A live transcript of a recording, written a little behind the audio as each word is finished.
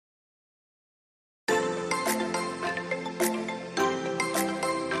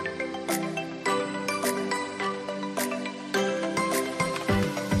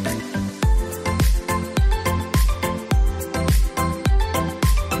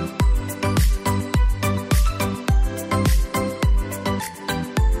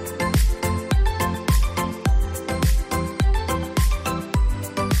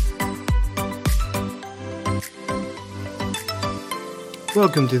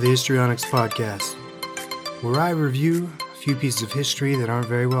Welcome to the Histrionics podcast, where I review a few pieces of history that aren't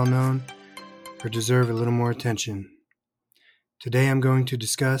very well known or deserve a little more attention. Today I'm going to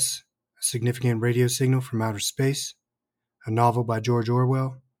discuss a significant radio signal from outer space, a novel by George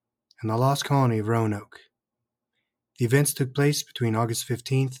Orwell, and the lost colony of Roanoke. The events took place between August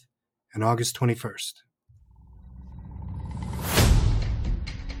 15th and August 21st.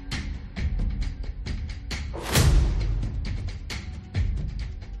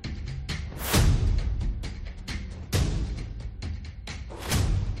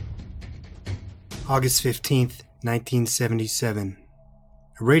 August 15th, 1977.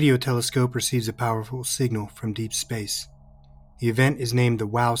 A radio telescope receives a powerful signal from deep space. The event is named the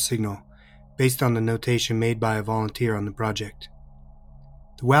WOW signal, based on the notation made by a volunteer on the project.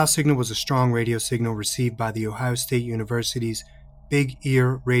 The WOW signal was a strong radio signal received by the Ohio State University's Big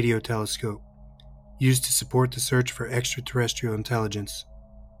Ear radio telescope, used to support the search for extraterrestrial intelligence.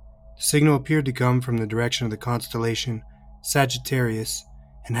 The signal appeared to come from the direction of the constellation Sagittarius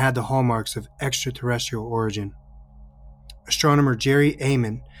and had the hallmarks of extraterrestrial origin. Astronomer Jerry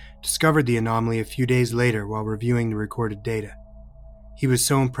Amon discovered the anomaly a few days later while reviewing the recorded data. He was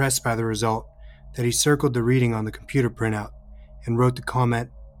so impressed by the result that he circled the reading on the computer printout and wrote the comment,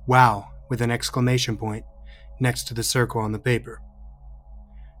 "Wow," with an exclamation point next to the circle on the paper.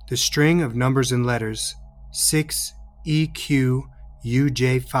 The string of numbers and letters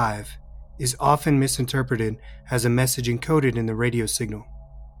 6EQUJ5 is often misinterpreted as a message encoded in the radio signal,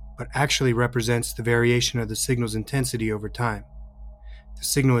 but actually represents the variation of the signal's intensity over time. The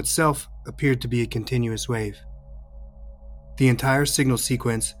signal itself appeared to be a continuous wave. The entire signal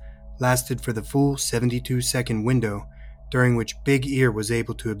sequence lasted for the full 72-second window during which Big Ear was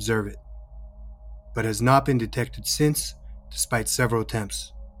able to observe it, but has not been detected since, despite several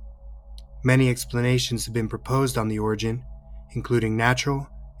attempts. Many explanations have been proposed on the origin, including natural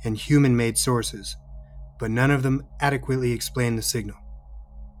and human-made sources, but none of them adequately explain the signal.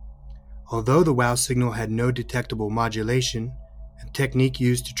 Although the WOW signal had no detectable modulation, a technique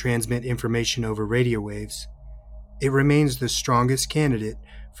used to transmit information over radio waves, it remains the strongest candidate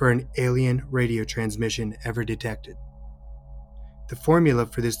for an alien radio transmission ever detected. The formula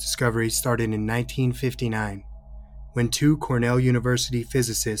for this discovery started in 1959, when two Cornell University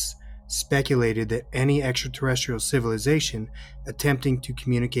physicists speculated that any extraterrestrial civilization attempting to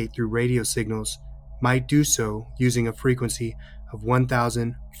communicate through radio signals might do so using a frequency of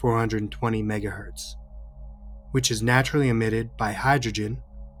 1,420 megahertz, which is naturally emitted by hydrogen,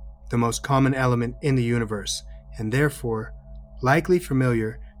 the most common element in the universe, and therefore likely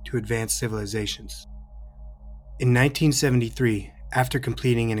familiar to advanced civilizations. In 1973, after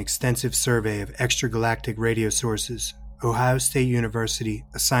completing an extensive survey of extragalactic radio sources, Ohio State University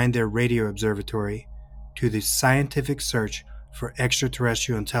assigned their radio observatory to the Scientific Search for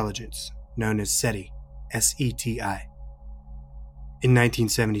Extraterrestrial Intelligence, known as SETI, S-E-T-I. In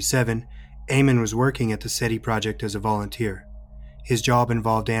 1977, Amon was working at the SETI project as a volunteer. His job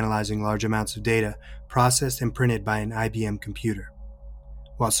involved analyzing large amounts of data processed and printed by an IBM computer.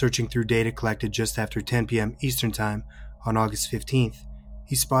 While searching through data collected just after 10 p.m. Eastern Time on August 15th,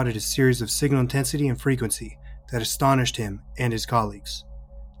 he spotted a series of signal intensity and frequency that astonished him and his colleagues.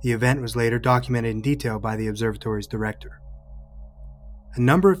 The event was later documented in detail by the observatory's director. A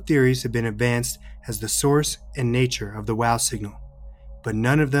number of theories have been advanced as the source and nature of the WOW signal, but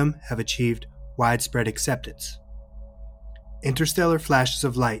none of them have achieved widespread acceptance. Interstellar flashes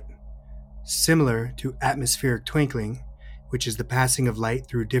of light, similar to atmospheric twinkling, which is the passing of light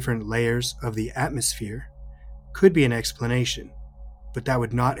through different layers of the atmosphere, could be an explanation, but that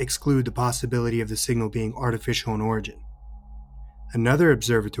would not exclude the possibility of the signal being artificial in origin. Another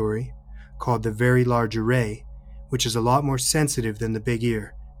observatory, called the Very Large Array, which is a lot more sensitive than the Big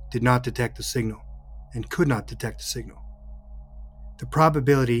Ear, did not detect the signal, and could not detect the signal. The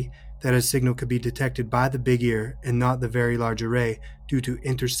probability that a signal could be detected by the Big Ear and not the Very Large Array due to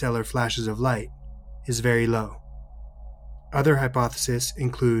interstellar flashes of light is very low. Other hypotheses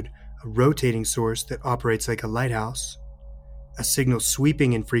include a rotating source that operates like a lighthouse, a signal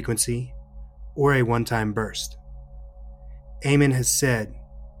sweeping in frequency, or a one-time burst. Amon has said,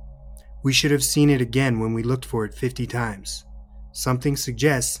 "We should have seen it again when we looked for it 50 times. Something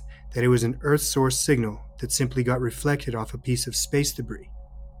suggests that it was an Earth source signal that simply got reflected off a piece of space debris."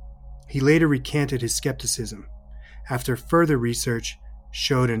 He later recanted his skepticism, after further research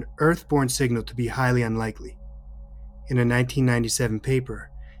showed an Earth-borne signal to be highly unlikely. In a 1997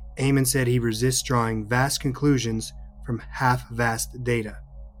 paper, Amon said he resists drawing vast conclusions from half-vast data,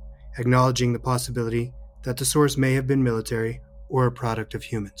 acknowledging the possibility that the source may have been military or a product of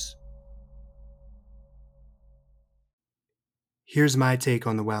humans. Here's my take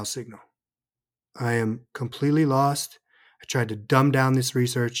on the wow signal. I am completely lost. I tried to dumb down this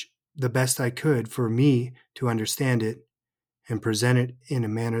research the best I could for me to understand it and present it in a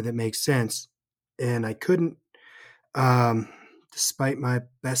manner that makes sense. And I couldn't, despite my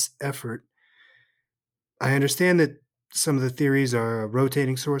best effort. I understand that some of the theories are a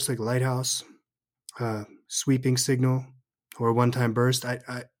rotating source like a lighthouse, sweeping signal, or a one-time burst.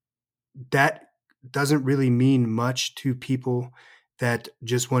 That doesn't really mean much to people that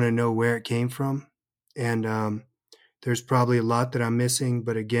just want to know where it came from. And there's probably a lot that I'm missing,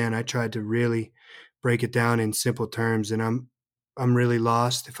 but again, I tried to really break it down in simple terms, and I'm really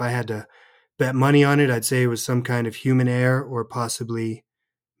lost. If I had to bet money on it, I'd say it was some kind of human error or possibly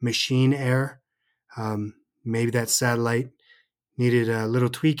machine error. Maybe that satellite needed a little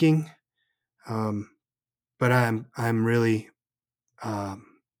tweaking, but I'm really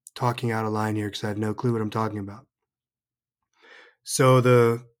talking out of line here because I have no clue what I'm talking about. So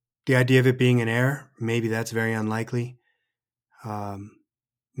the idea of it being an error, maybe that's very unlikely.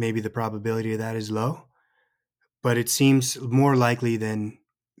 Maybe the probability of that is low, but it seems more likely than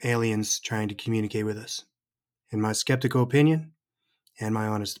aliens trying to communicate with us, in my skeptical opinion and my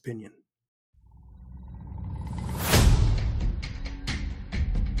honest opinion.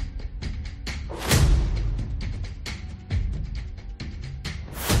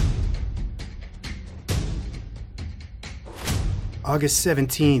 August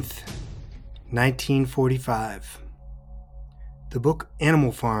 17th, 1945. The book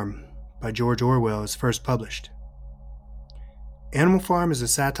Animal Farm by George Orwell is first published. Animal Farm is a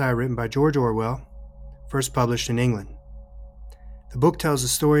satire written by George Orwell, first published in England. The book tells the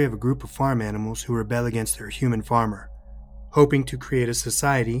story of a group of farm animals who rebel against their human farmer, hoping to create a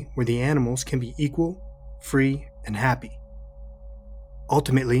society where the animals can be equal, free, and happy.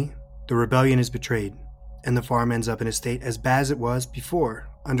 Ultimately, the rebellion is betrayed, and the farm ends up in a state as bad as it was before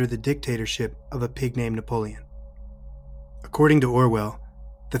under the dictatorship of a pig named Napoleon. According to Orwell,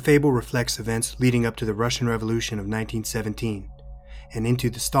 the fable reflects events leading up to the Russian Revolution of 1917 and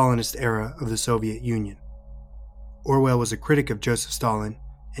into the Stalinist era of the Soviet Union. Orwell was a critic of Joseph Stalin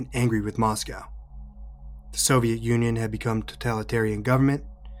and angry with Moscow. The Soviet Union had become a totalitarian government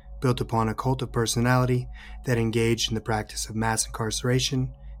built upon a cult of personality that engaged in the practice of mass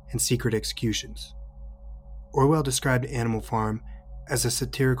incarceration and secret executions. Orwell described Animal Farm as a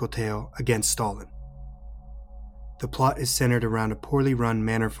satirical tale against Stalin. The plot is centered around a poorly run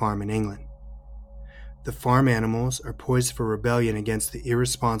manor farm in England. The farm animals are poised for rebellion against the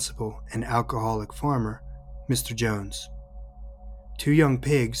irresponsible and alcoholic farmer, Mr. Jones. Two young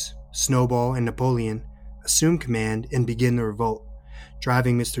pigs, Snowball and Napoleon, assume command and begin the revolt,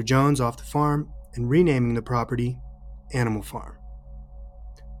 driving Mr. Jones off the farm and renaming the property Animal Farm.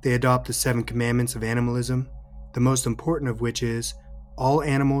 They adopt the 7 commandments of animalism, the most important of which is, all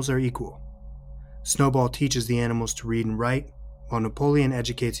animals are equal. Snowball teaches the animals to read and write, while Napoleon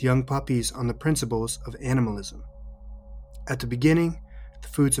educates young puppies on the principles of animalism. At the beginning, the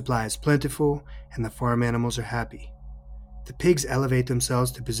food supply is plentiful and the farm animals are happy. The pigs elevate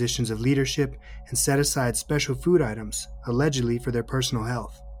themselves to positions of leadership and set aside special food items, allegedly for their personal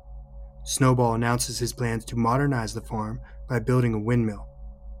health. Snowball announces his plans to modernize the farm by building a windmill.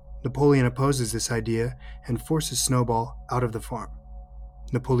 Napoleon opposes this idea and forces Snowball out of the farm.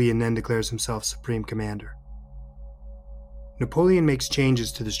 Napoleon then declares himself supreme commander. Napoleon makes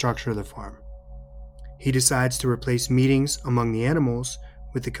changes to the structure of the farm. He decides to replace meetings among the animals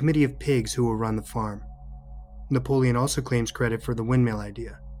with a committee of pigs who will run the farm. Napoleon also claims credit for the windmill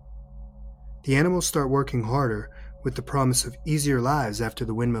idea. The animals start working harder with the promise of easier lives after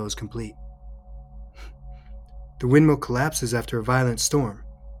the windmill is complete. The windmill collapses after a violent storm,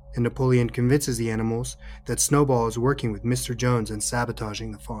 and Napoleon convinces the animals that Snowball is working with Mr. Jones and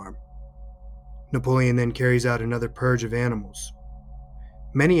sabotaging the farm. Napoleon then carries out another purge of animals.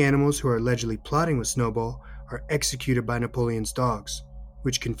 Many animals who are allegedly plotting with Snowball are executed by Napoleon's dogs,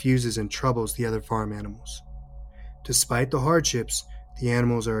 which confuses and troubles the other farm animals. Despite the hardships, the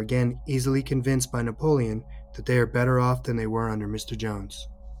animals are again easily convinced by Napoleon that they are better off than they were under Mr. Jones.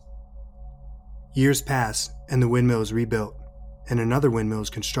 Years pass, and the windmill is rebuilt, and another windmill is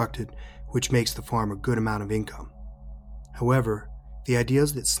constructed, which makes the farm a good amount of income. However, the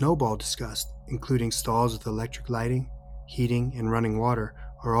ideas that Snowball discussed, including stalls with electric lighting, heating, and running water,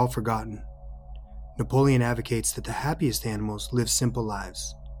 are all forgotten. Napoleon advocates that the happiest animals live simple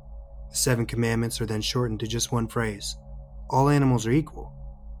lives. The 7 commandments are then shortened to just one phrase: all animals are equal,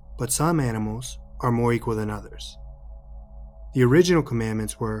 but some animals are more equal than others. The original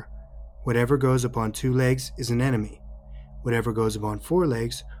commandments were, whatever goes upon 2 legs is an enemy. Whatever goes upon 4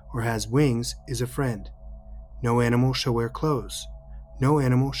 legs or has wings is a friend. No animal shall wear clothes. No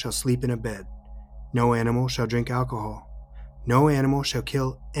animal shall sleep in a bed. No animal shall drink alcohol. No animal shall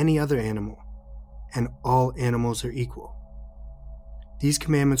kill any other animal, and all animals are equal. These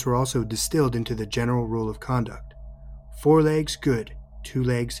commandments were also distilled into the general rule of conduct. 4 legs good, 2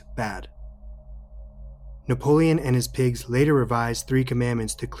 legs bad. Napoleon and his pigs later revised 3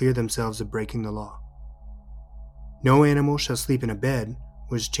 commandments to clear themselves of breaking the law. No animal shall sleep in a bed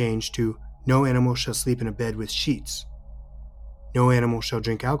was changed to no animal shall sleep in a bed with sheets. No animal shall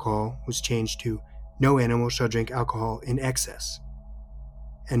drink alcohol was changed to no animal shall drink alcohol in excess.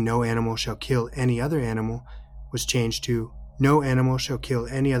 And no animal shall kill any other animal was changed to no animal shall kill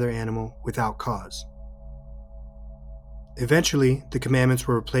any other animal without cause. Eventually, the commandments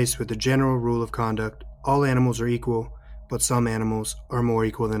were replaced with the general rule of conduct: all animals are equal, but some animals are more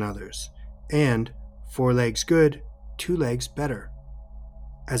equal than others, and 4 legs good, 2 legs better,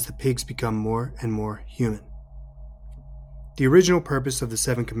 as the pigs become more and more human. The original purpose of the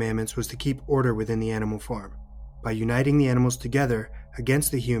 7 commandments was to keep order within the animal farm, by uniting the animals together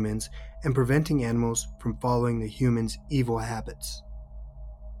against the humans and preventing animals from following the humans' evil habits.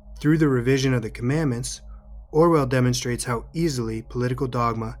 Through the revision of the commandments, Orwell demonstrates how easily political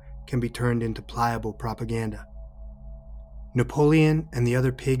dogma can be turned into pliable propaganda. Napoleon and the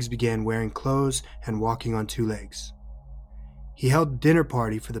other pigs began wearing clothes and walking on 2 legs. He held a dinner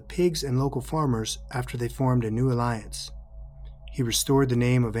party for the pigs and local farmers after they formed a new alliance. He restored the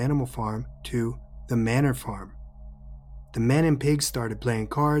name of Animal Farm to the Manor Farm. The men and pigs started playing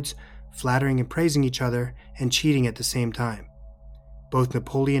cards, flattering and praising each other, and cheating at the same time. Both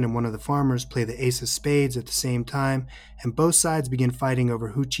Napoleon and one of the farmers play the ace of spades at the same time, and both sides begin fighting over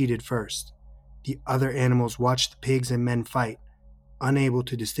who cheated first. The other animals watch the pigs and men fight, unable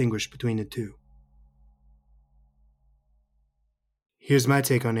to distinguish between the two. Here's my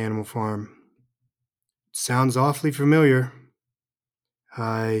take on Animal Farm. It sounds awfully familiar.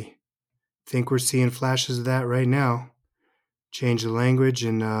 I think we're seeing flashes of that right now. Change the language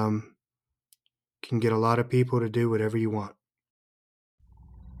and can get a lot of people to do whatever you want.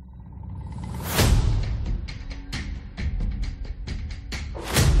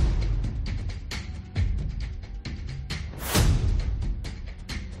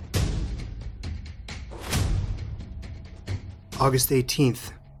 August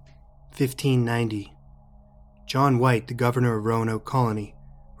 18th, 1590. John White, the governor of Roanoke Colony,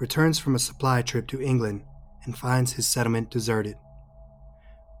 returns from a supply trip to England and finds his settlement deserted.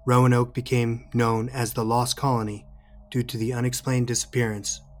 Roanoke became known as the Lost Colony due to the unexplained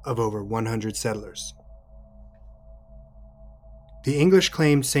disappearance of over 100 settlers. The English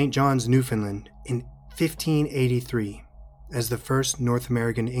claimed St. John's, Newfoundland in 1583 as the first North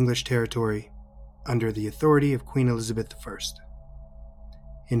American English territory under the authority of Queen Elizabeth I.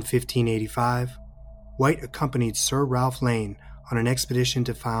 In 1585, White accompanied Sir Ralph Lane on an expedition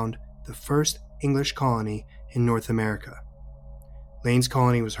to found the first English colony in North America. Lane's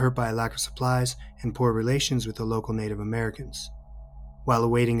colony was hurt by a lack of supplies and poor relations with the local Native Americans. While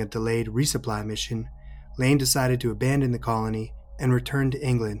awaiting a delayed resupply mission, Lane decided to abandon the colony and return to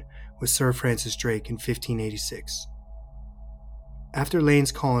England with Sir Francis Drake in 1586. After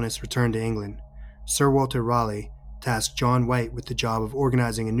Lane's colonists returned to England, Sir Walter Raleigh tasked John White with the job of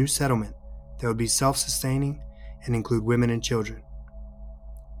organizing a new settlement that would be self-sustaining and include women and children.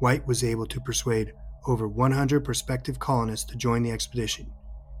 White was able to persuade over 100 prospective colonists to join the expedition,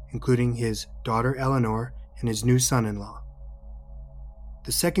 including his daughter Eleanor and his new son-in-law.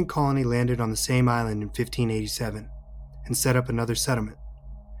 The second colony landed on the same island in 1587 and set up another settlement.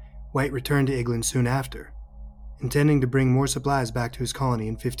 White returned to England soon after, intending to bring more supplies back to his colony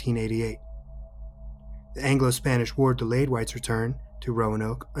in 1588. The Anglo-Spanish War delayed White's return to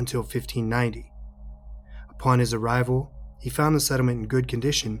Roanoke until 1590. Upon his arrival, he found the settlement in good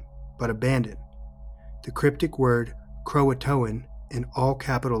condition, but abandoned. The cryptic word Croatoan in all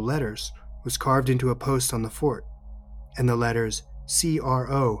capital letters was carved into a post on the fort, and the letters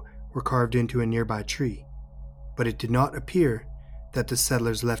CRO were carved into a nearby tree, but it did not appear that the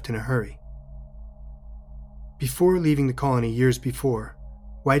settlers left in a hurry. Before leaving the colony years before,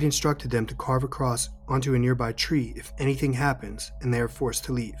 White instructed them to carve a cross onto a nearby tree if anything happens and they are forced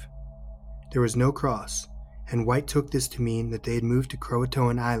to leave. There was no cross, and White took this to mean that they had moved to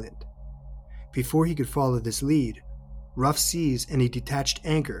Croatoan Island. Before he could follow this lead, rough seas and a detached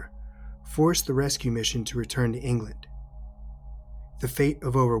anchor forced the rescue mission to return to England. The fate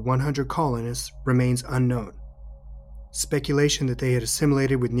of over 100 colonists remains unknown. Speculation that they had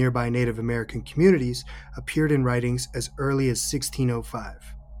assimilated with nearby Native American communities appeared in writings as early as 1605.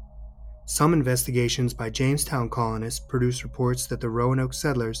 Some investigations by Jamestown colonists produced reports that the Roanoke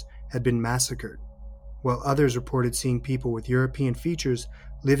settlers had been massacred, while others reported seeing people with European features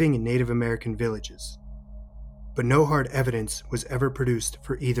living in Native American villages. But no hard evidence was ever produced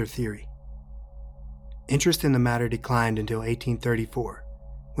for either theory. Interest in the matter declined until 1834,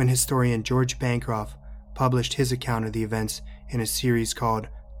 when historian George Bancroft published his account of the events in a series called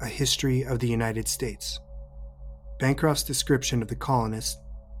A History of the United States. Bancroft's description of the colonists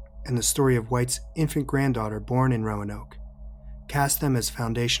and the story of White's infant granddaughter born in Roanoke cast them as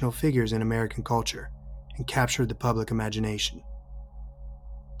foundational figures in American culture and captured the public imagination.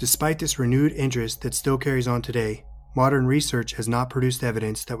 Despite this renewed interest that still carries on today, modern research has not produced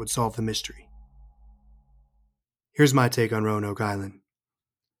evidence that would solve the mystery. Here's my take on Roanoke Island.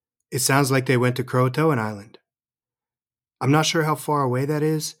 It sounds like they went to Croatoan Island. I'm not sure how far away that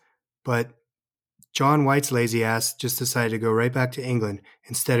is, but John White's lazy ass just decided to go right back to England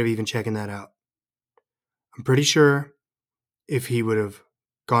instead of even checking that out. I'm pretty sure if he would have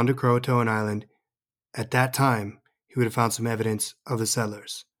gone to Croatoan Island at that time, he would have found some evidence of the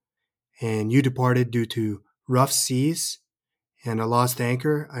settlers. And you departed due to rough seas and a lost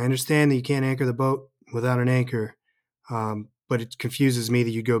anchor. I understand that you can't anchor the boat without an anchor, but it confuses me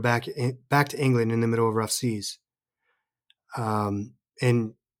that you go back to England in the middle of rough seas.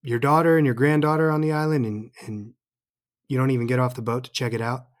 And your daughter and your granddaughter on the island, and you don't even get off the boat to check it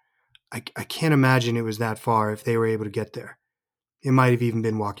out. I can't imagine it was that far if they were able to get there. It might have even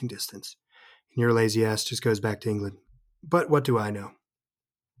been walking distance. And your lazy ass just goes back to England. But what do I know?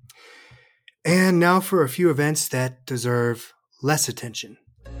 And now for a few events that deserve less attention.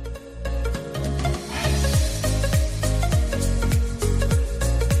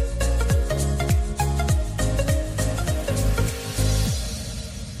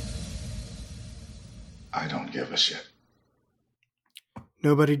 I don't give a shit.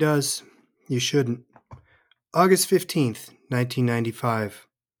 Nobody does. You shouldn't. August 15th, 1995.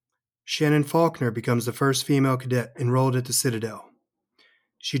 Shannon Faulkner becomes the first female cadet enrolled at the Citadel.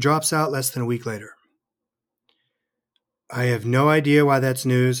 She drops out less than a week later. I have no idea why that's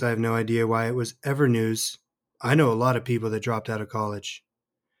news. I have no idea why it was ever news. I know a lot of people that dropped out of college.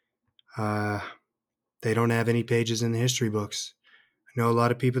 They don't have any pages in the history books. I know a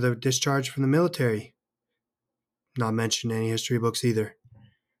lot of people that were discharged from the military. Not mentioned in any history books either.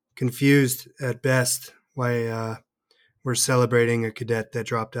 Confused at best why we're celebrating a cadet that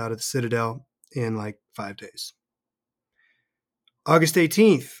dropped out of the Citadel in like 5 days. August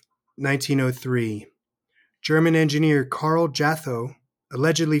 18th, 1903. German engineer Karl Jatho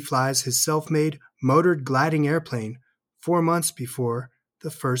allegedly flies his self-made motored gliding airplane 4 months before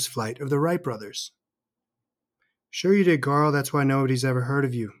the first flight of the Wright brothers. Sure you did, Karl. That's why nobody's ever heard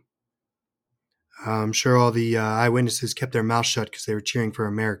of you. I'm sure all the eyewitnesses kept their mouths shut because they were cheering for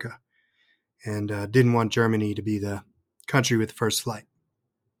America and didn't want Germany to be the country with the first flight.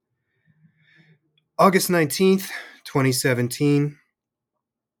 August 19th, 2017.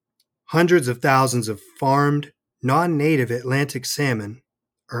 Hundreds of thousands of farmed, non-native Atlantic salmon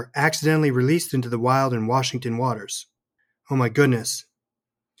are accidentally released into the wild in Washington waters. Oh my goodness.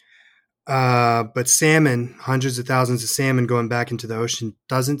 But salmon, hundreds of thousands of salmon going back into the ocean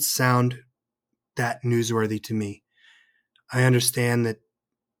doesn't sound that newsworthy to me. I understand that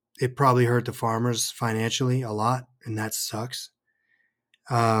it probably hurt the farmers financially a lot, and that sucks.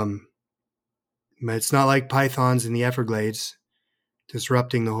 But it's not like pythons in the Everglades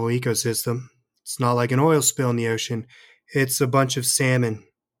disrupting the whole ecosystem. It's not like an oil spill in the ocean. It's a bunch of salmon.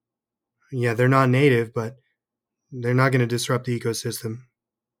 Yeah, they're not native, but they're not going to disrupt the ecosystem.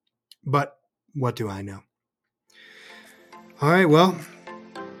 But what do I know? All right, well,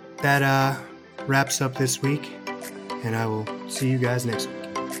 that wraps up this week, and I will see you guys next week.